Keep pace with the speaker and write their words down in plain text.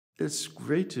It's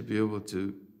great to be able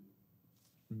to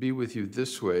be with you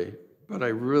this way, but I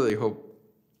really hope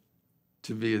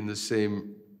to be in the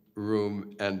same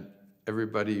room and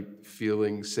everybody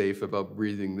feeling safe about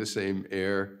breathing the same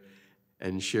air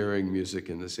and sharing music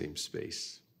in the same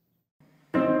space.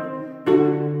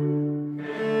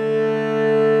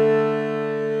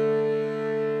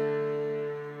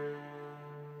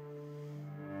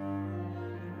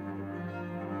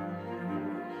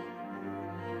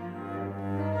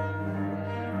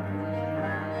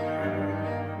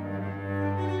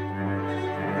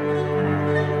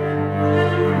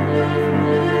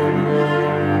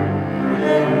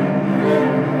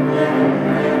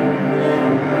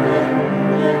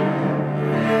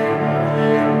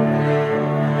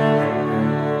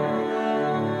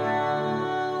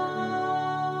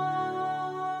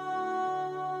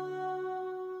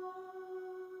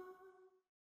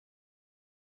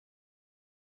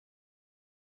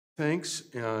 Thanks,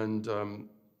 and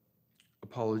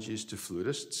apologies to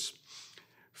flutists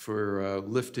for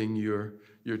lifting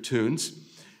your tunes,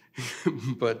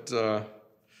 but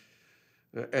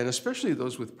and especially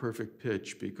those with perfect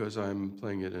pitch, because I'm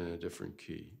playing it in a different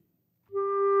key.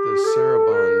 The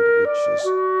saraband, which is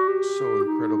so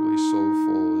incredibly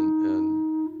soulful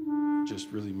and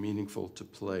just really meaningful to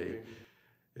play,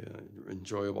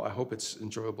 enjoyable. I hope it's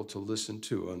enjoyable to listen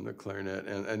to on the clarinet,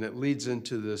 and it leads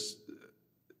into this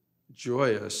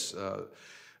joyous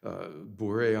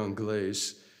bourrée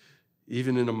anglaise,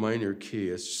 even in a minor key.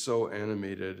 It's so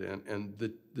animated, and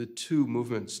the two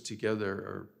movements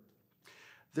together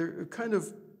they're kind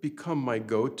of become my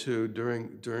go-to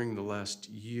during the last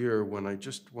year when I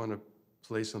just want to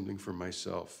play something for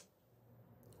myself.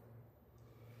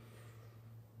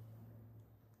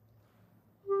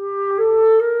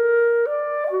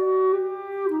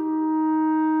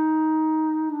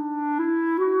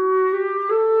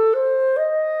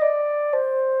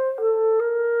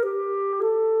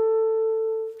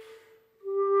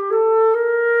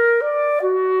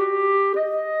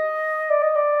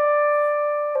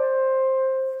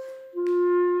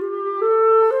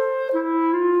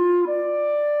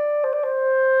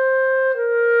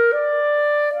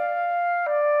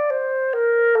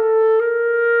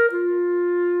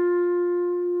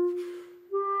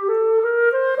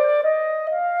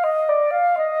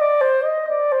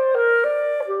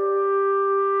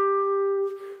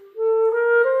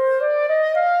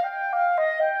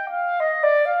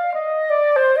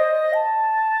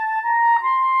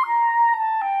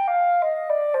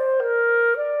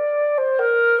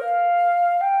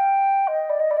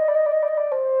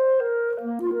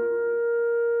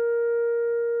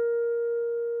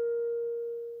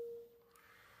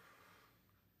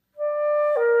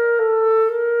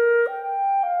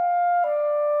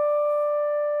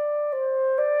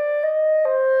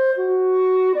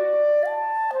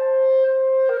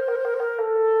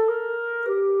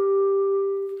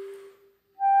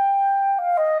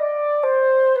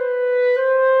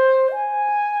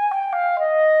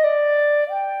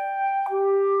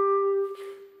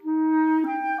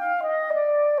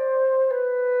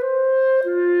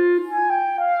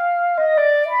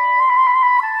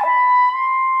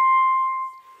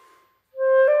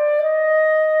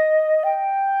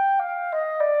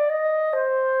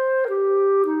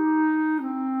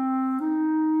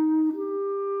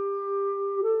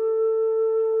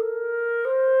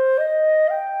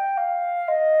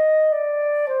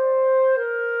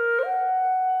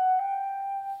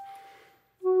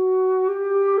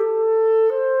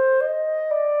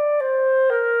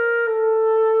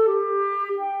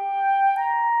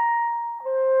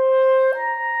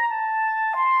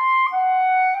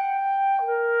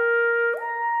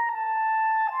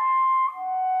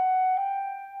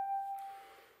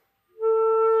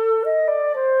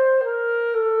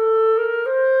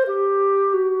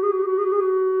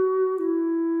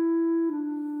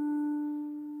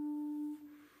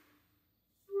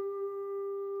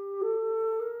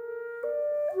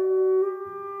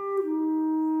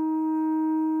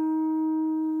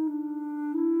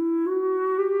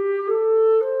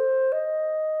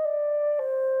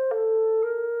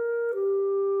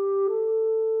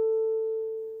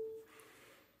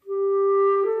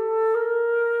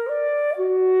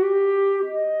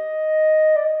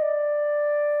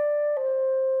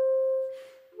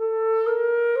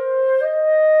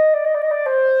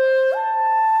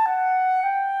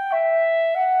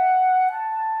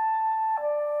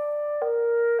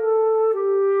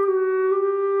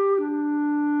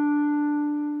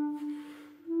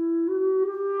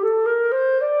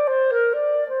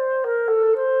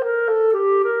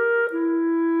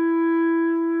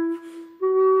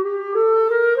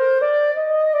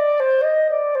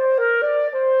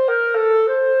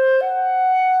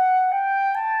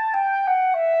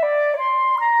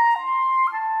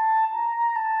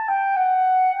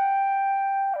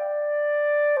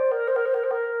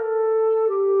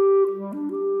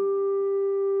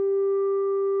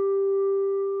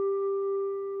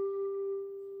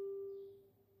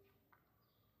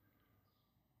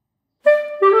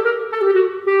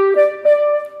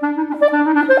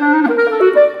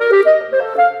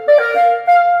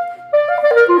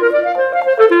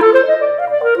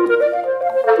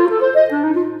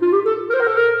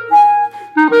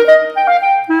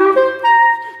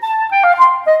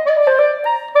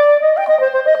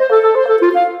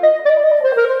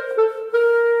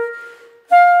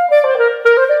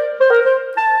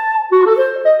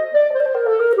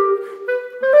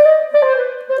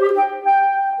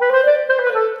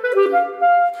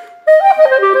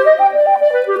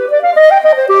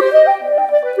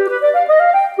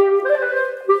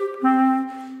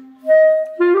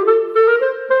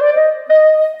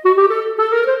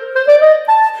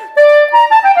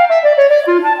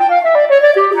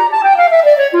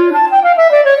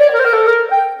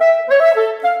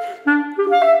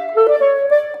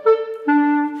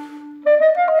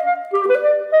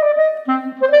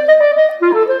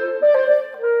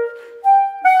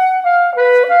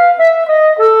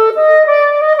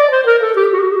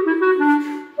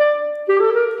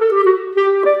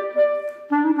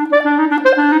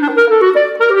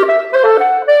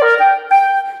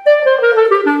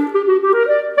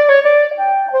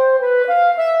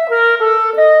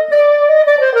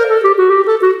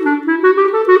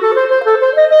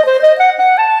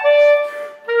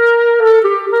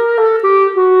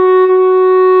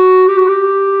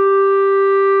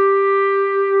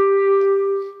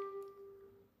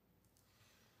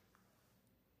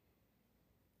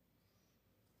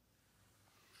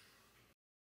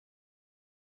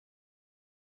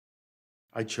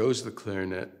 I chose the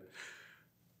clarinet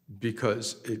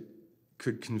because it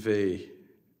could convey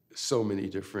so many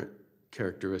different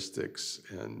characteristics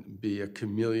and be a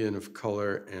chameleon of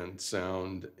color and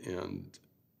sound and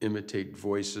imitate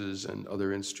voices and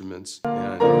other instruments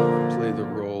and play the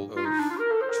role of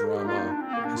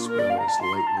drama as well as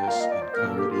lightness and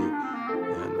comedy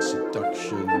and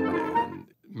seduction and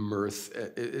mirth.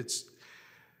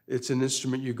 It's an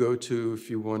instrument you go to if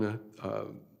you want to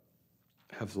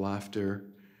have laughter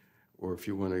or if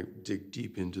you want to dig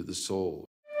deep into the soul.